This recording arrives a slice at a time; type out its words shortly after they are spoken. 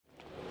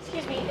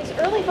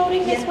early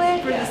voting this way?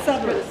 For the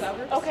suburbs.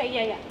 Okay,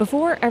 yeah.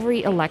 Before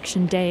every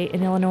election day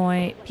in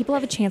Illinois, people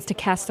have a chance to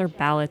cast their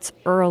ballots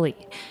early.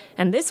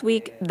 And this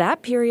week,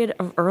 that period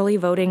of early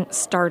voting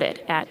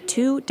started at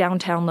 2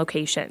 downtown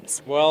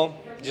locations. Well,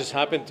 just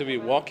happened to be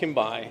walking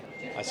by.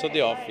 I saw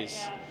the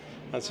office.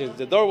 And since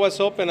the door was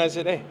open, I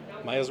said, hey,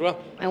 might as well.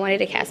 I wanted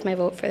to cast my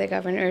vote for the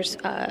governor's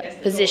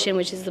position,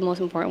 which is the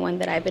most important one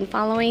that I've been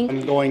following.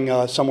 I'm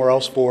going somewhere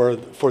else for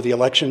the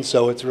election,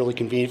 so it's really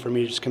convenient for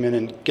me to just come in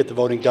and get the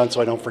voting done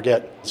so I don't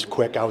forget. It's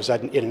quick. I was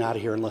in and out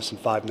of here in less than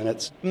 5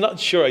 minutes. I'm not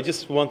sure. I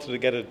just wanted to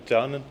get it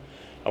done.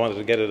 I wanted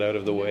to get it out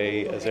of the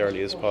way as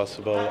early as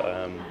possible.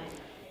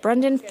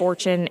 Brendan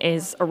Fortune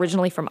is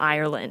originally from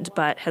Ireland,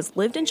 but has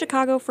lived in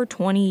Chicago for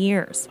 20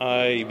 years.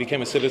 I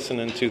became a citizen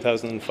in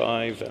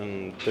 2005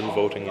 and been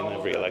voting in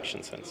every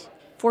election since.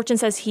 Fortune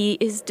says he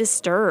is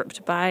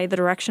disturbed by the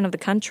direction of the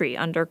country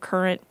under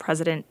current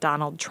President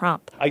Donald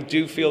Trump. I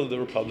do feel the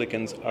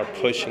Republicans are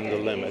pushing the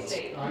limits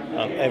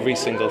on every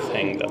single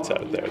thing that's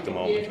out there at the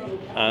moment.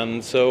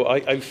 And so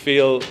I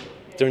feel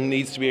there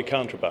needs to be a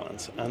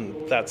counterbalance, and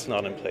that's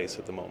not in place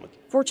at the moment.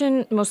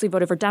 Fortune mostly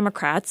voted for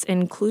Democrats,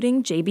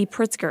 including J.B.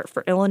 Pritzker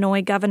for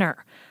Illinois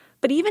governor.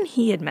 But even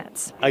he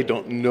admits, I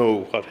don't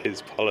know what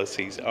his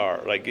policies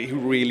are. Like, he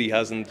really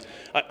hasn't,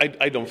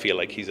 I don't feel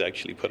like he's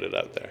actually put it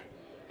out there.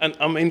 And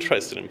I'm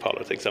interested in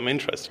politics. I'm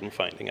interested in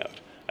finding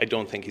out. I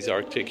don't think he's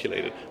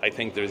articulated. I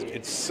think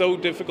it's so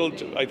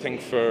difficult, I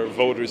think, for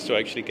voters to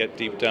actually get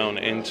deep down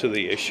into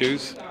the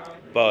issues.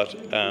 But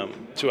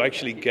to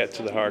actually get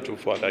to the heart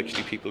of what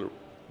actually people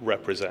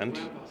represent,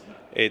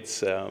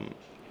 it's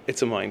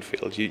a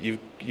minefield.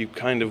 You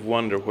kind of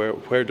wonder,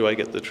 where do I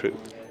get the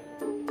truth?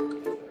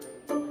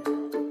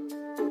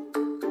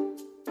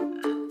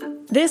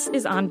 This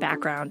is On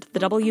Background, the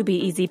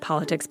WBEZ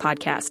Politics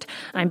podcast.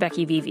 I'm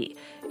Becky Vivi.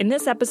 In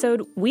this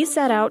episode, we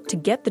set out to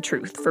get the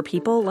truth for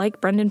people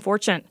like Brendan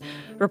Fortune.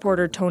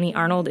 Reporter Tony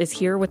Arnold is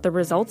here with the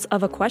results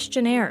of a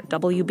questionnaire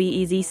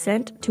WBEZ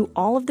sent to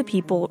all of the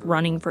people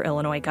running for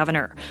Illinois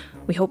governor.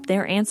 We hope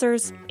their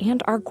answers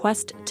and our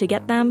quest to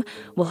get them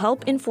will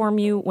help inform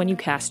you when you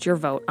cast your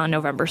vote on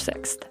November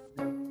 6th.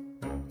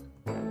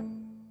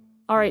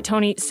 All right,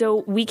 Tony,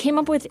 so we came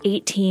up with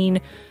 18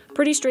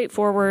 pretty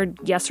straightforward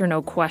yes or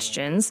no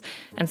questions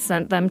and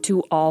sent them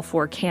to all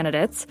 4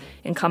 candidates: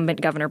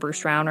 incumbent Governor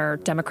Bruce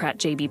Rauner, Democrat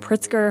J.B.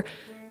 Pritzker,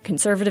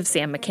 conservative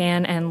Sam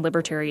McCann, and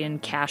libertarian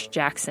Kash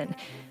Jackson.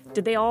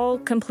 Did they all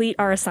complete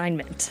our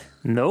assignment?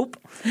 Nope,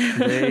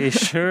 they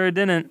sure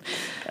didn't.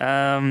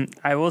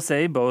 I will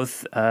say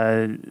both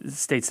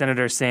State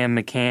Senator Sam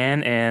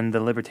McCann and the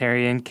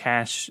Libertarian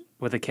Kash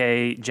with a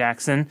K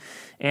Jackson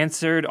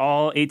answered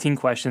all 18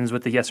 questions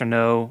with the yes or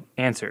no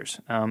answers.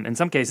 In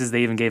some cases,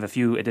 they even gave a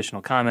few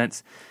additional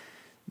comments.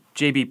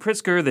 J.B.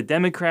 Pritzker, the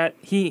Democrat,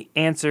 he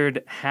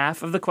answered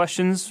half of the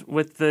questions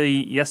with the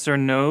yes or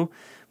no,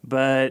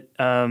 but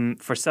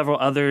for several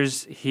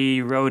others,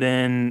 he wrote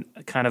in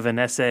kind of an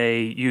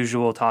essay,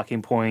 usual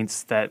talking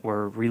points that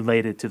were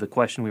related to the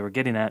question we were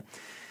getting at.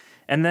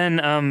 And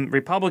then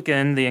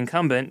Republican, the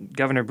incumbent,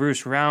 Governor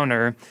Bruce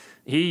Rauner,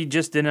 he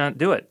just did not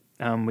do it.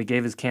 We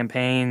gave his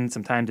campaign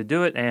some time to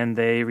do it, and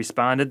they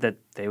responded that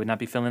they would not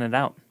be filling it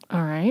out.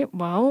 All right.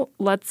 Well,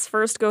 let's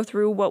first go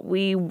through what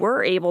we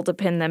were able to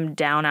pin them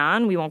down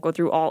on. We won't go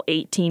through all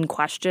 18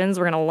 questions.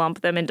 We're going to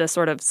lump them into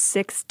sort of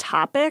 6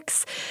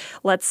 topics.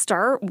 Let's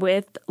start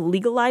with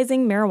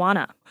legalizing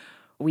marijuana.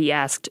 We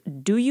asked,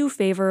 do you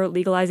favor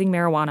legalizing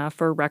marijuana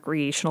for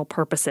recreational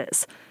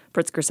purposes?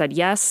 Pritzker said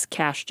yes.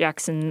 Kash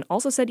Jackson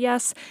also said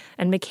yes.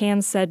 And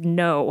McCann said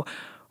no.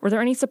 Were there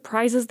any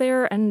surprises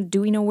there? And do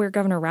we know where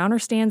Governor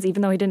Rauner stands,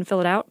 even though he didn't fill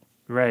it out?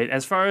 Right.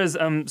 As far as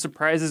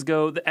surprises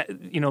go,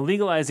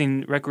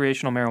 legalizing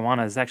recreational marijuana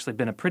has actually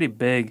been a pretty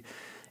big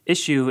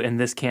issue in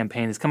this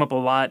campaign. It's come up a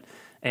lot.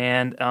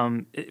 And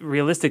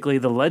realistically,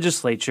 the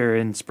legislature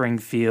in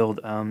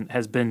Springfield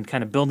has been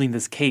kind of building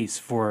this case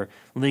for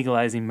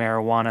legalizing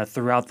marijuana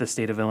throughout the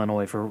state of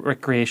Illinois for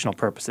recreational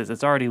purposes.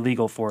 It's already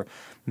legal for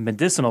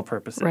medicinal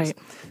purposes. Right.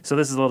 So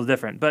this is a little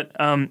different. But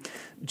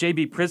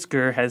J.B.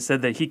 Pritzker has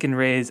said that he can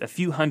raise a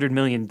few $100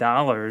 million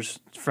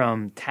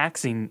from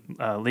taxing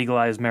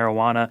legalized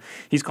marijuana.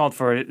 He's called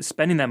for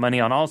spending that money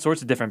on all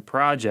sorts of different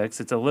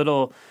projects. It's a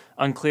little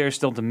unclear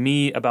still to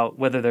me about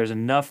whether there's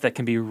enough that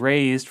can be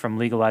raised from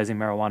legalizing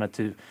marijuana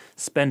to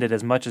spend it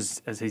as much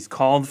as he's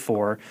called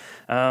for.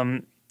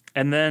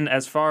 And then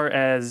as far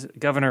as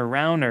Governor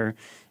Rauner,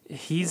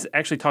 he's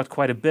actually talked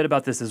quite a bit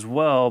about this as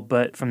well,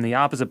 but from the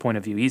opposite point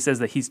of view. He says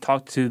that he's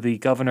talked to the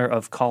governor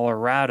of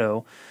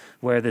Colorado,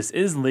 where this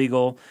is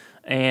legal,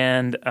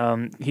 and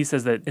he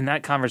says that in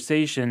that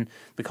conversation,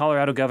 the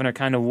Colorado governor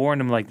kind of warned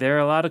him, like, there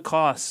are a lot of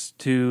costs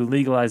to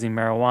legalizing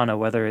marijuana,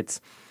 whether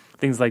it's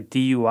things like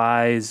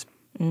DUIs,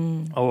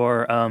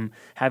 or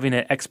having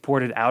it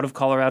exported out of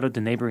Colorado to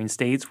neighboring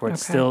states where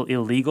it's still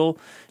illegal.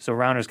 So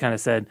Rauner's kind of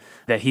said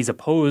that he's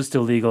opposed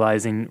to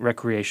legalizing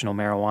recreational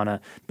marijuana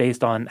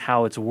based on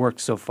how it's worked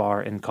so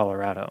far in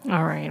Colorado.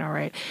 All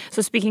right.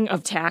 So speaking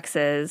of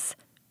taxes,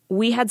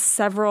 we had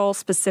several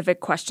specific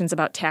questions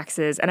about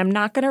taxes, and I'm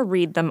not going to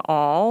read them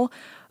all.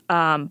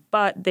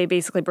 But they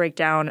basically break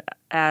down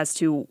as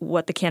to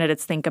what the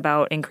candidates think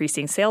about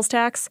increasing sales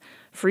tax,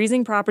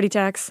 freezing property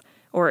tax,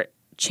 or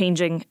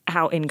changing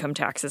how income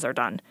taxes are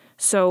done.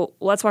 So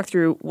let's walk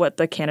through what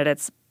the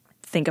candidates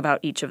think about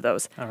each of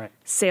those. All right.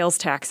 Sales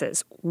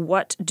taxes.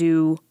 What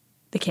do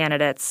the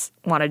candidates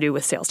want to do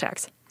with sales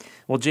tax?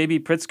 Well, J.B.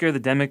 Pritzker, the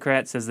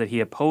Democrat, says that he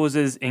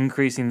opposes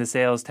increasing the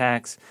sales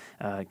tax.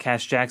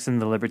 Cash Jackson,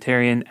 the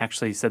Libertarian,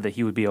 actually said that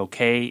he would be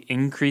okay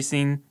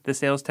increasing the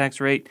sales tax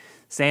rate.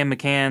 Sam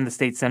McCann, the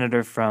state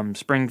senator from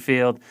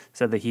Springfield,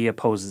 said that he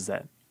opposes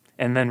that.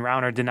 And then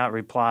Rauner did not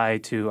reply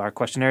to our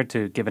questionnaire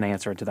to give an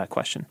answer to that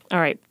question. All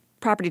right.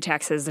 Property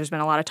taxes. There's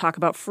been a lot of talk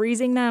about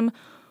freezing them.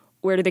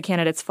 Where do the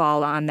candidates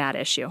fall on that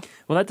issue?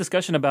 Well, that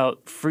discussion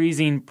about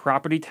freezing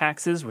property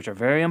taxes, which are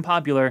very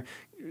unpopular,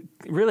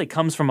 really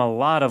comes from a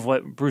lot of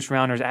what Bruce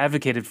Rauner's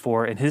advocated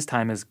for in his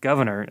time as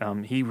governor.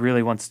 He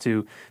really wants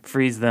to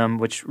freeze them,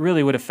 which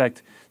really would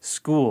affect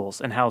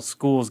schools and how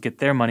schools get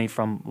their money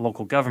from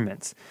local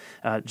governments.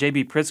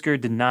 J.B.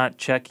 Pritzker did not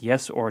check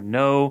yes or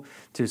no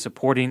to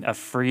supporting a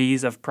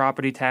freeze of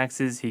property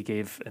taxes. He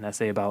gave an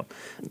essay about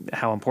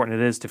how important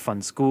it is to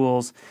fund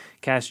schools.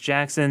 Cash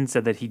Jackson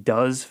said that he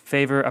does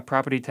favor a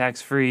property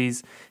tax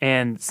freeze,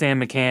 and Sam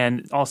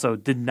McCann also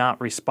did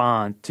not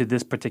respond to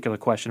this particular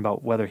question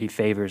about whether he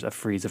favors a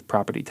freeze of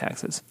property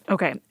taxes.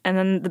 Okay, and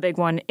then the big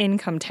one,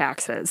 income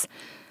taxes.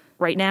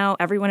 Right now,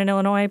 everyone in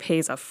Illinois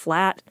pays a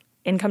flat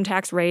income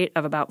tax rate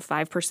of about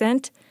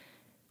 5%.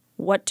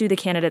 What do the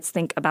candidates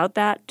think about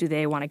that? Do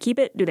they want to keep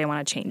it? Do they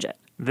want to change it?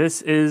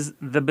 This is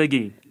the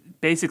biggie,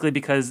 basically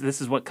because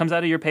this is what comes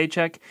out of your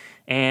paycheck,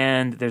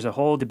 and there's a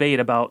whole debate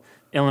about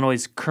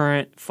Illinois'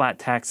 current flat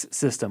tax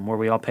system where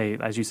we all pay,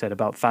 as you said,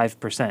 about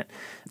 5%.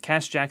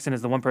 Cash Jackson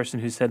is the one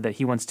person who said that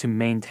he wants to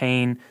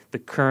maintain the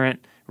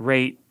current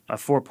rate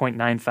of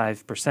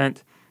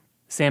 4.95%.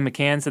 Sam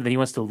McCann said that he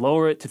wants to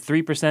lower it to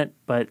 3%,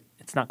 but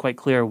it's not quite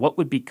clear what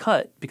would be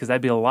cut because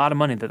that'd be a lot of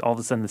money that all of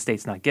a sudden the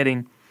state's not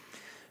getting.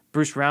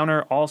 Bruce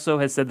Rauner also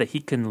has said that he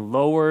can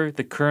lower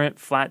the current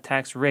flat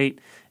tax rate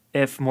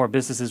if more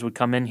businesses would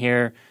come in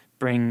here,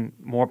 bring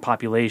more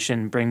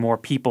population, bring more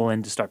people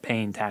in to start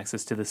paying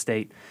taxes to the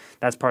state.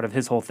 That's part of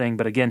his whole thing.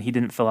 But again, he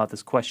didn't fill out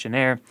this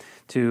questionnaire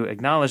to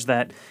acknowledge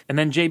that. And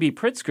then J.B.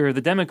 Pritzker,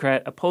 the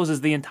Democrat,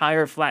 opposes the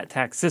entire flat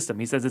tax system.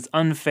 He says it's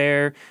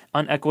unfair,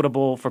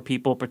 unequitable for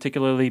people,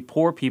 particularly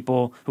poor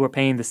people who are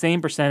paying the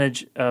same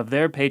percentage of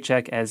their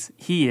paycheck as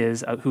he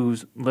is,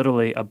 who's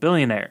literally a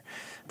billionaire.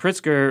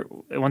 Pritzker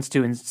wants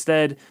to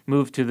instead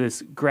move to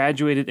this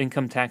graduated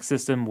income tax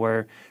system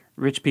where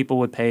rich people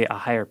would pay a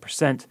higher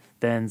percent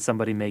than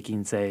somebody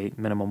making, say,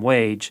 minimum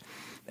wage.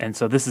 And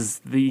so this is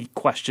the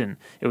question.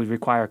 It would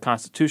require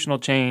constitutional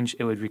change.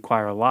 It would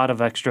require a lot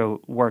of extra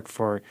work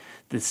for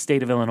the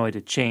state of Illinois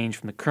to change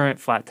from the current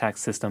flat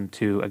tax system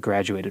to a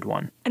graduated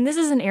one. And this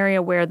is an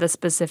area where the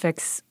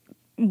specifics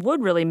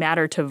would really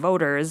matter to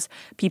voters.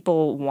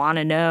 People want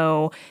to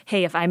know,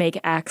 hey, if I make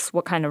X,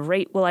 what kind of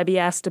rate will I be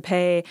asked to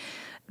pay?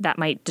 That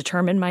might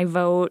determine my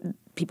vote.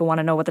 People want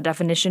to know what the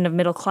definition of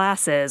middle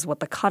class is, what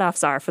the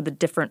cutoffs are for the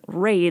different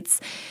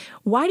rates.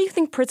 Why do you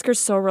think Pritzker's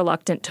so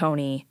reluctant,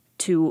 Tony,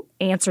 to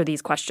answer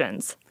these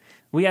questions?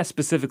 We asked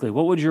specifically,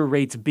 what would your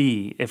rates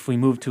be if we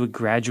moved to a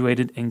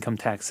graduated income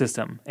tax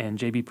system? And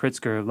J.B.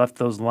 Pritzker left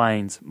those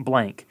lines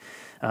blank.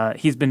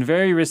 He's been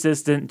very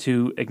resistant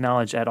to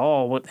acknowledge at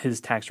all what his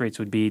tax rates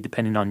would be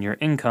depending on your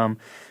income.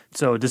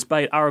 So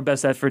despite our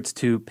best efforts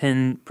to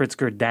pin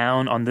Pritzker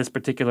down on this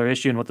particular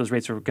issue and what those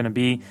rates were going to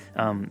be,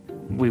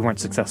 we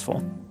weren't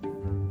successful.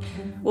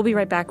 We'll be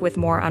right back with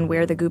more on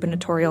where the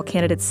gubernatorial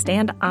candidates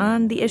stand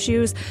on the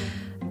issues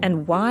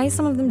and why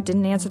some of them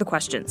didn't answer the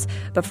questions.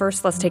 But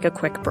first, let's take a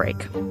quick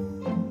break.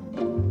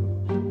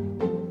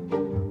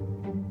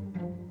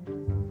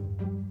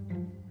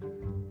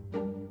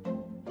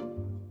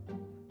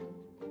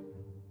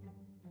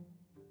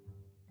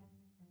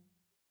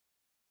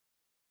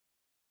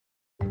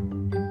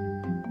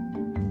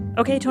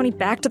 Okay, Tony,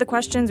 back to the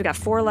questions. We got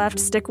 4 left.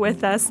 Stick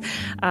with us.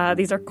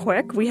 These are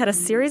quick. We had a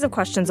series of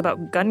questions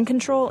about gun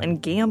control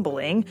and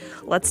gambling.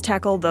 Let's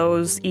tackle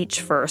those each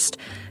first.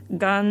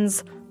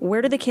 Guns,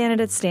 where do the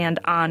candidates stand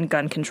on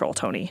gun control,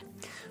 Tony?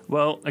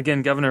 Well,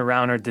 again, Governor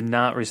Rauner did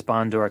not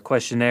respond to our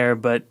questionnaire,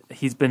 but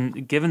he's been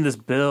given this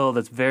bill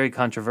that's very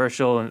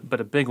controversial, but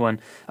a big one,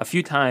 a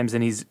few times,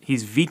 and he's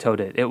vetoed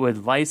it. It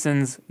would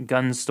license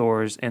gun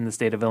stores in the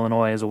state of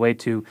Illinois as a way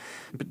to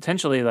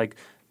potentially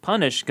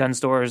punish gun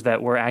stores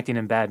that were acting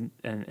in bad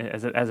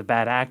as a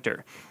bad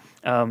actor.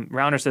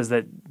 Rauner says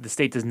that the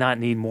state does not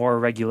need more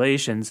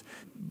regulations,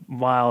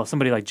 while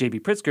somebody like J.B.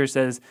 Pritzker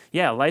says,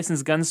 yeah,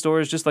 license gun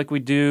stores just like we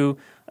do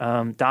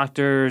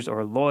doctors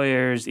or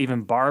lawyers,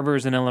 even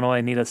barbers in Illinois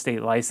need a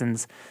state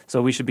license,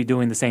 so we should be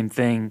doing the same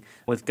thing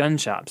with gun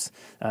shops.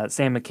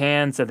 Sam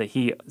McCann said that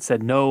he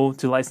said no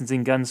to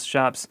licensing gun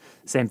shops,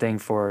 same thing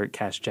for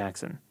Cash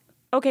Jackson.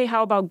 Okay,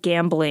 how about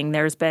gambling?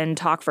 There's been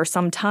talk for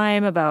some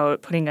time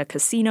about putting a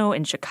casino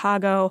in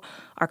Chicago.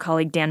 Our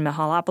colleague Dan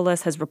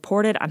Mihalopoulos has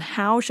reported on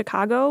how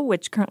Chicago,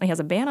 which currently has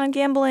a ban on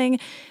gambling,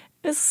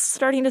 is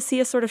starting to see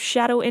a sort of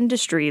shadow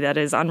industry that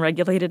is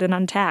unregulated and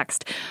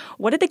untaxed.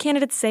 What did the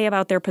candidates say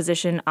about their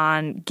position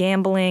on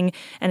gambling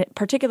and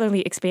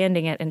particularly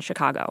expanding it in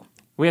Chicago?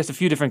 We asked a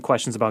few different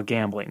questions about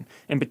gambling.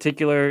 In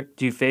particular,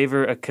 do you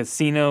favor a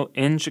casino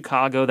in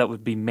Chicago that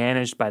would be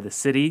managed by the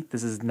city?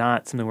 This is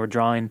not something we're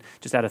drawing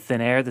just out of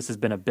thin air. This has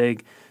been a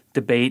big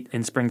debate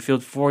in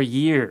Springfield for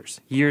years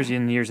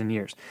and years and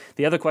years.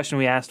 The other question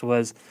we asked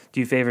was,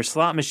 do you favor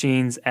slot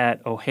machines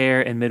at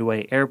O'Hare and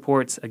Midway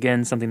airports?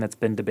 Again, something that's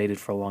been debated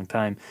for a long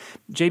time.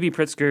 J.B.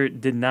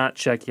 Pritzker did not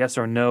check yes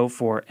or no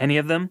for any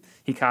of them.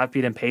 He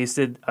copied and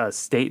pasted a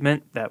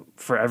statement that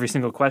for every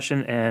single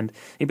question, and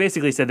he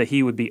basically said that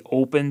he would be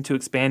open to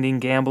expanding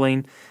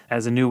gambling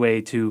as a new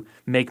way to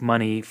make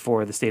money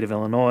for the state of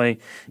Illinois.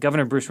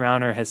 Governor Bruce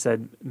Rauner has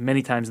said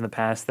many times in the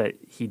past that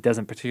he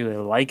doesn't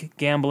particularly like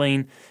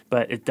gambling,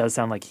 but it does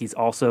sound like he's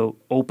also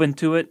open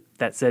to it.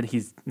 That said,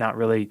 he's not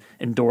really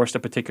endorsed a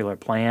particular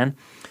plan.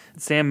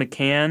 Sam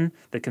McCann,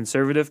 the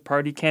Conservative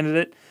Party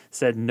candidate,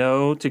 said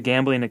no to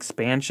gambling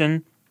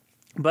expansion.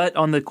 But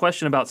on the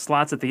question about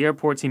slots at the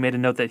airports, he made a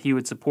note that he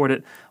would support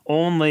it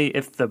only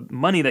if the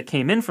money that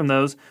came in from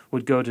those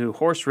would go to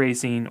horse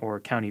racing or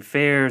county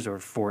fairs or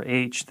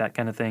 4-H, that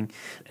kind of thing.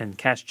 And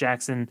Cash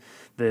Jackson,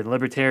 the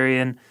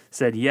Libertarian,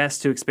 said yes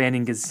to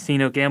expanding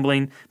casino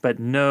gambling, but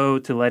no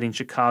to letting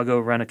Chicago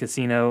run a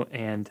casino,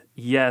 and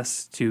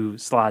yes to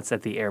slots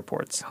at the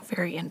airports. Oh,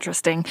 very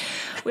interesting.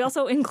 We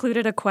also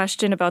included a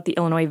question about the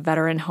Illinois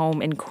Veteran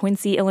Home in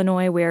Quincy,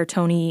 Illinois, where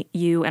Tony,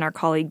 you, and our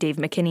colleague Dave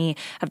McKinney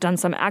have done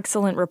some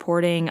excellent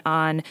reporting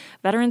on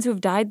veterans who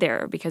have died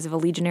there because of a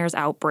Legionnaire's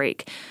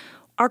outbreak.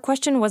 Our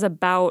question was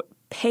about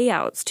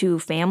payouts to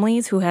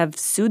families who have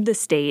sued the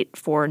state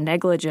for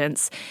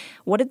negligence.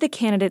 What did the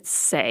candidates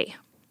say?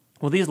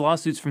 Well, these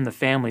lawsuits from the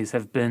families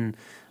have been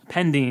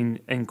pending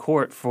in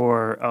court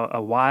for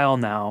a while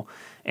now,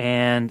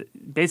 and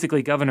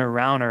basically Governor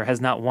Rauner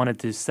has not wanted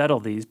to settle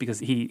these because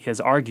he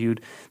has argued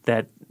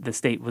that the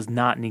state was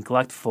not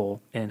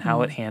neglectful in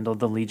how it handled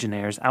the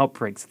Legionnaire's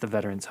outbreaks at the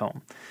Veterans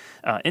Home.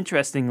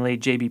 Interestingly,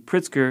 J.B.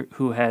 Pritzker,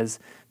 who has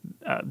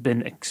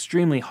been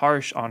extremely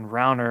harsh on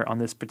Rauner on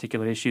this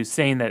particular issue,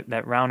 saying that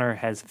Rauner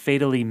has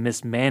fatally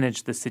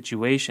mismanaged the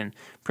situation,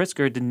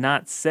 Pritzker did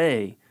not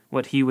say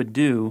what he would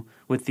do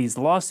with these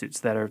lawsuits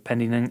that are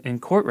pending in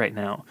court right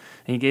now.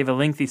 And he gave a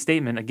lengthy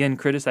statement, again,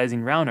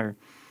 criticizing Rauner,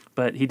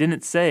 but he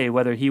didn't say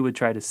whether he would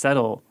try to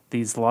settle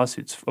these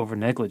lawsuits over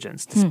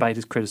negligence, despite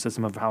his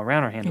criticism of how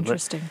Rauner handled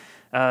Interesting.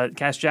 it.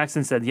 Cash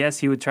Jackson said yes,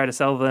 he would try to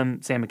settle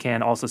them. Sam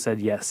McCann also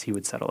said yes, he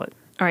would settle it.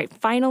 All right,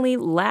 finally,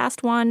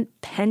 last one,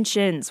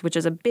 pensions, which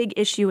is a big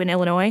issue in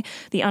Illinois.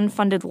 The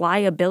unfunded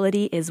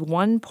liability is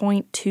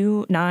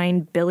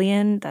 $1.29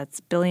 billion.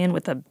 That's billion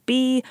with a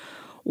B.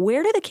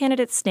 Where do the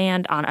candidates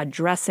stand on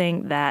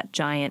addressing that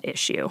giant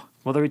issue?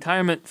 Well, the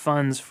retirement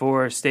funds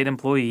for state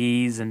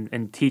employees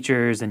and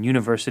teachers and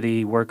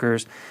university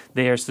workers,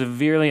 they are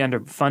severely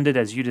underfunded,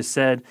 as you just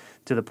said,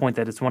 to the point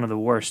that it's one of the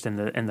worst in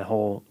the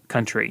whole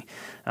country.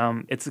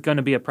 It's going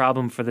to be a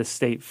problem for this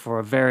state for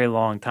a very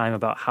long time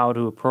about how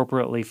to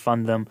appropriately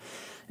fund them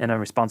in a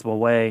responsible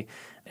way.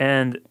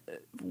 And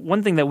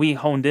one thing that we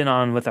honed in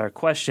on with our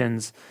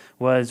questions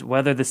was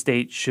whether the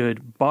state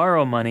should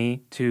borrow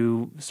money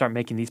to start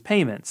making these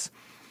payments.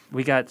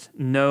 We got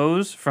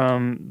no's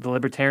from the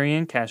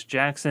Libertarian, Cash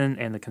Jackson,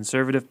 and the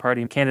Conservative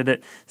Party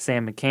candidate,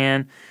 Sam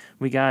McCann.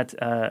 We got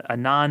a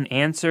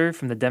non-answer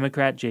from the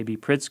Democrat, J.B.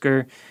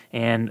 Pritzker.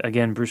 And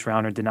again, Bruce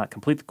Rauner did not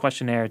complete the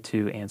questionnaire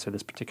to answer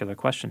this particular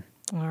question.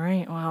 All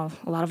right. Well,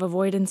 a lot of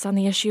avoidance on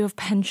the issue of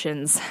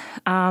pensions.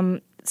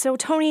 So,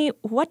 Tony,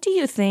 what do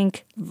you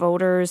think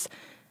voters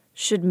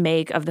should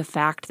make of the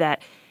fact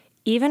that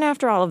even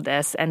after all of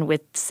this and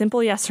with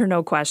simple yes or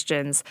no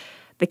questions,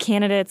 the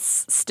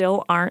candidates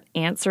still aren't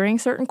answering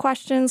certain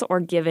questions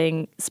or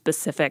giving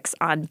specifics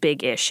on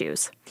big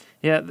issues?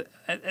 Yeah,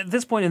 at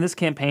this point in this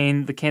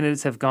campaign, the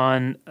candidates have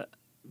gone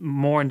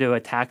more into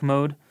attack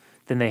mode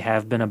than they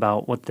have been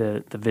about what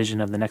the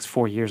vision of the next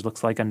 4 years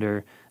looks like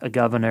under a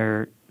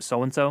governor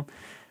so-and-so.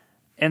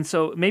 And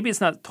so maybe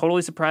it's not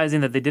totally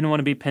surprising that they didn't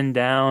want to be pinned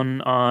down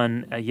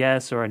on a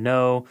yes or a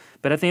no.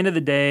 But at the end of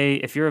the day,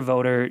 if you're a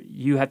voter,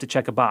 you have to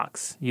check a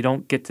box. You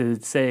don't get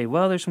to say,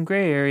 well, there's some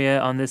gray area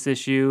on this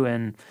issue,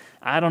 and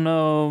I don't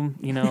know,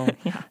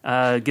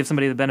 give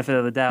somebody the benefit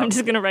of the doubt. I'm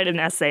just going to write an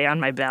essay on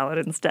my ballot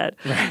instead.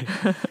 Right.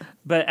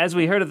 But as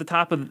we heard at the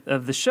top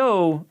of the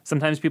show,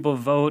 sometimes people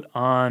vote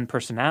on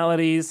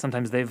personalities.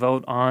 Sometimes they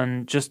vote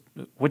on just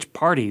which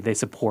party they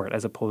support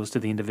as opposed to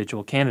the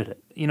individual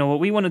candidate. What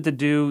we wanted to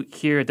do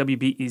here at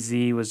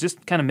WBEZ was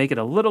just kind of make it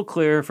a little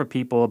clearer for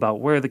people about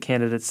where the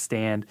candidates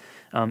stand,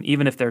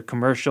 even if their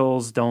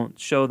commercials don't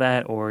show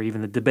that or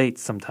even the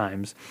debates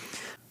sometimes.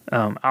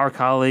 Our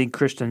colleague,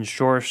 Kristen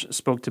Schorsch,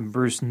 spoke to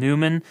Bruce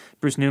Newman.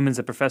 Bruce Newman's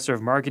a professor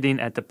of marketing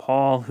at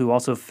DePaul who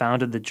also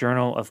founded the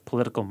Journal of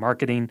Political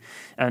Marketing.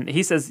 And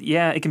he says,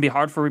 it can be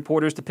hard for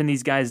reporters to pin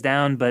these guys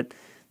down, but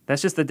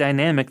that's just the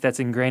dynamic that's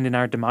ingrained in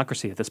our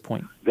democracy at this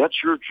point.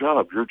 That's your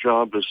job. Your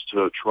job is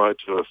to try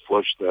to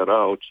flesh that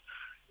out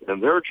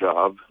and their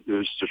job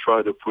is to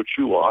try to put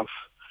you off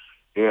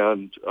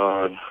and,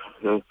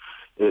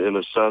 in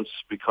a sense,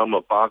 become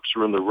a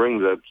boxer in the ring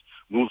that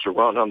moves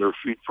around on their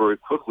feet very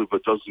quickly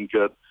but doesn't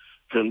get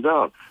pinned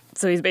down.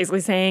 So he's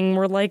basically saying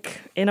we're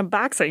like in a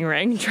boxing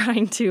ring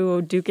trying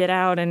to duke it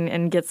out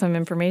and get some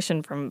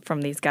information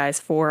from these guys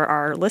for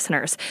our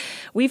listeners.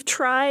 We've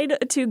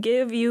tried to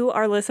give you,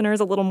 our listeners,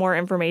 a little more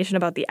information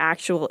about the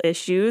actual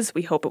issues.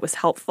 We hope it was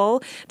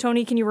helpful.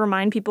 Tony, can you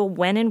remind people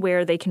when and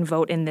where they can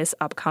vote in this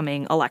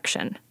upcoming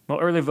election? Well,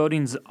 early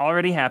voting's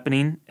already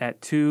happening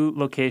at 2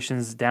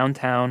 locations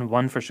downtown,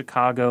 one for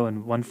Chicago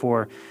and one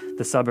for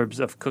the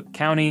suburbs of Cook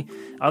County.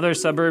 Other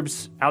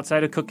suburbs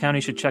outside of Cook County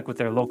should check with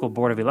their local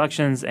Board of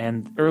Elections,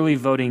 and early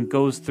voting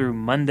goes through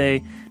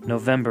Monday,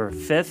 November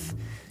 5th.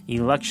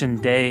 Election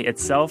day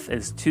itself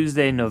is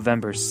Tuesday,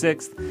 November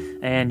 6th,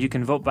 and you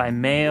can vote by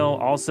mail.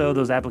 Also,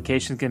 those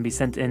applications can be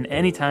sent in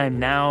anytime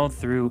now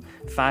through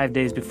 5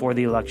 days before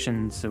the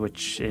elections,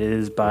 which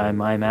is, by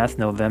my math,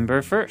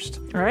 November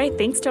 1st. All right.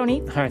 Thanks,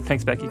 Tony. All right.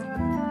 Thanks, Becky.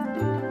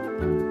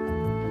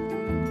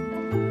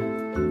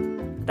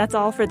 That's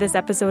all for this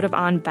episode of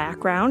On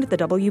Background, the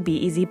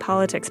WBEZ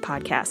Politics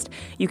podcast.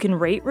 You can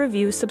rate,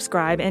 review,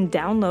 subscribe, and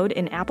download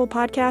in Apple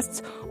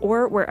Podcasts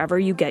or wherever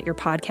you get your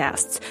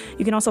podcasts.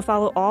 You can also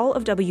follow all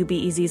of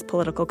WBEZ's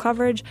political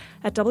coverage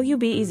at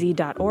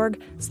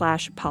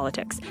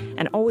wbez.org/politics,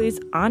 and always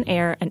on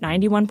air at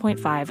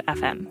 91.5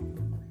 FM.